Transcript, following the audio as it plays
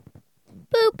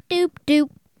doop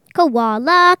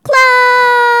Koala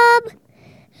Club!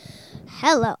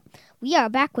 Hello, we are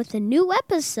back with a new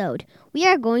episode. We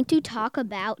are going to talk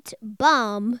about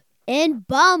Bum and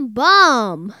Bum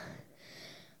Bum.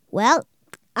 Well,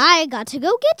 I got to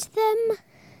go get them.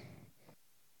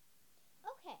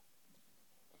 Okay,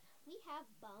 we have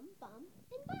Bum, Bum,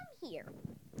 and Bum here.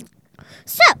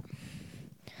 So,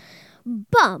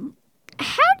 Bum,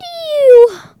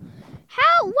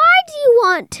 why do you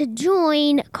want to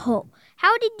join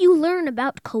How did you learn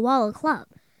about Koala Club?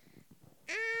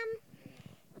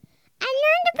 I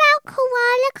learned about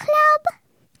Koala Club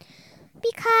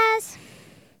because,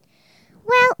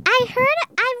 I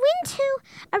went to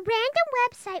a random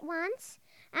website once.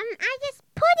 I just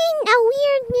put in a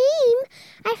weird name.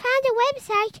 I found a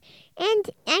website and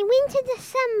I went to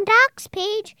some docs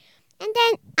page and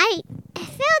then I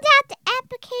filled out the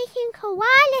application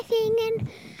koala thing and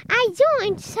I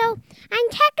joined. So I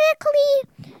technically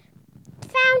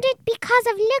found it because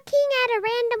of looking at a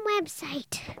random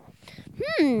website.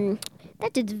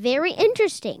 That is very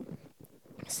interesting.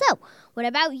 So, what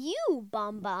about you,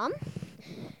 Bum Bum?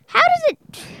 How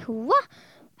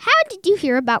did you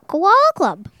hear about Koala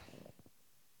Club?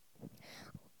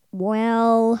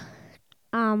 Well,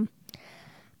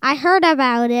 I heard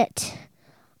about it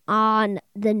on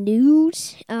the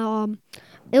news.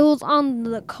 It was on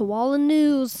the Koala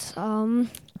News,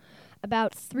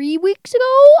 about 3 weeks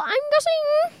ago, I'm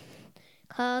guessing.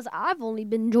 Because I've only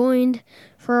been joined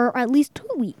for at least 2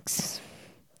 weeks.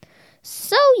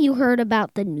 So you heard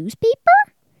about the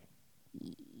newspaper?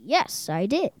 Yes, I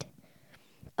did.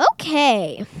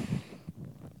 Okay.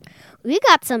 We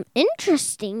got some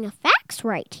interesting facts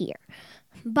right here.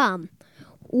 Bum,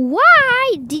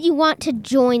 why did you want to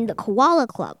join the Koala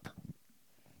Club?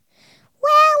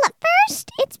 Well, at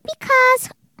first, it's because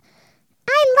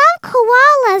I love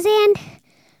koalas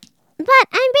but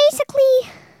I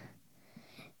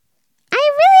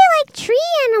really like tree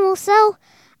animals, so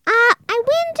I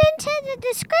went into the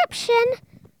description.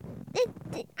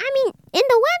 In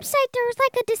the website there was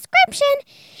like a description,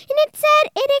 and it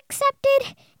said it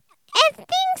accepted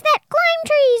things that climb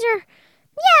trees,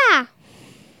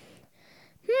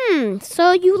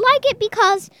 So you like it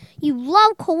because you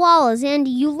love koalas and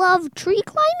you love tree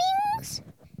climbings?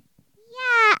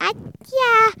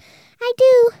 I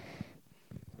do.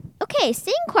 Okay,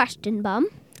 same question, Bum.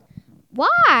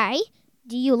 Why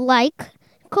do you like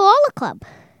Koala Club?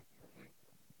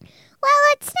 Well,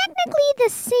 it's technically the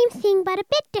same thing, but a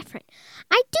bit different.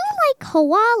 I do like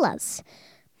koalas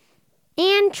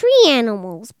and tree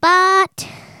animals, but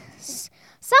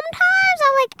sometimes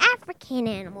I like African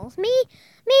animals.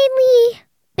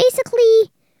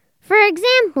 For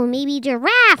example, maybe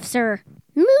giraffes or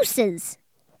mooses.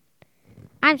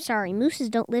 I'm sorry, mooses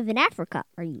don't live in Africa.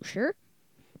 Are you sure?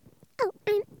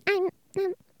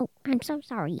 I'm so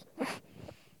sorry.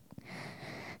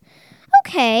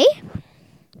 Okay.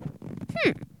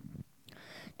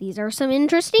 These are some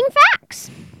interesting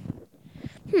facts.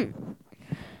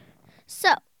 So,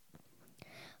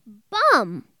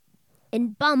 Bum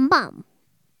and Bum Bum.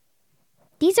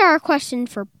 These are a question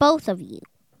for both of you.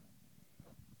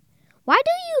 Why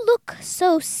do you look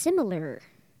so similar?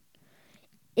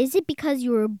 Is it because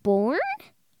you were born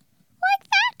like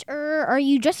that? Or are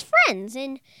you just friends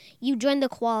and you joined the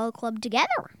Koala Club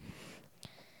together?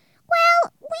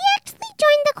 Well, we actually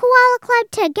joined the Koala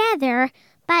Club together,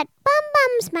 but Bum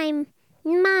Bum's my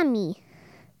mommy.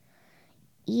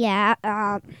 Yeah,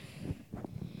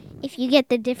 if you get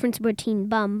the difference between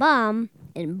Bum Bum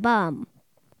and Bum,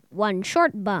 one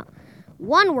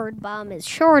word bum is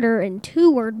shorter and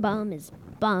 2-word bum is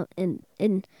bum, and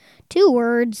 2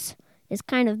 words is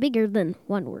kind of bigger than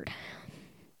 1 word.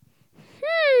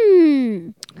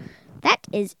 That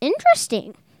is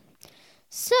interesting.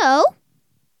 So,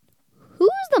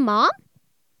 who's the mom?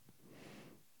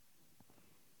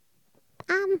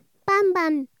 Bum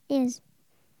Bum is.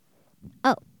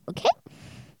 Oh, okay.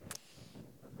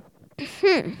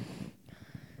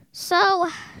 So,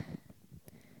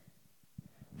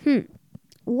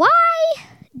 why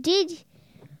did...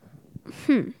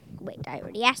 Wait, I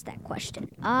already asked that question.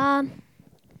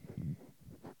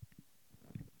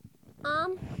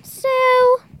 So,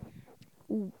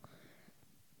 who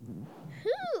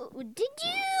did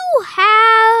you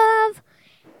have...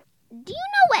 Do you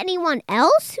know anyone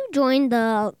else who joined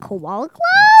the Koala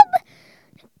Club?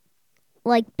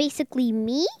 Like, basically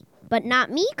me, but not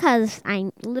me, because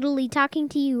I'm literally talking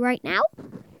to you right now.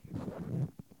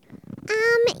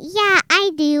 Yeah,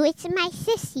 I do. It's my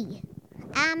sissy.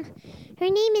 Her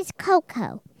name is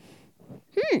Coco.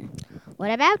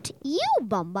 What about you,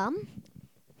 Bum Bum?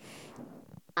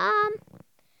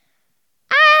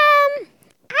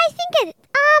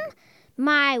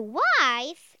 My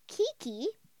wife, Kiki,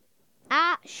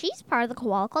 she's part of the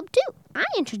Koala Club too. I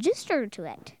introduced her to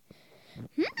it.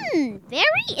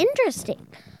 Very interesting.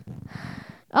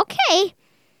 Okay,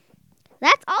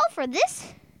 that's all for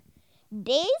this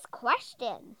day's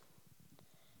question.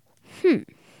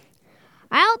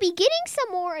 I'll be getting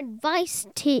some more advice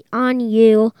on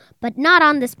you, but not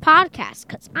on this podcast,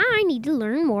 because I need to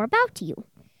learn more about you.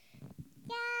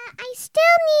 Yeah, I still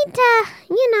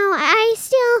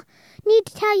need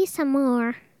to tell you some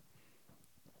more.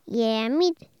 Yeah,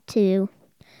 me too.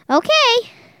 Okay.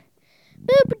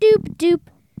 Boop-a-doop-a-doop.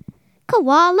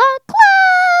 Koala Club.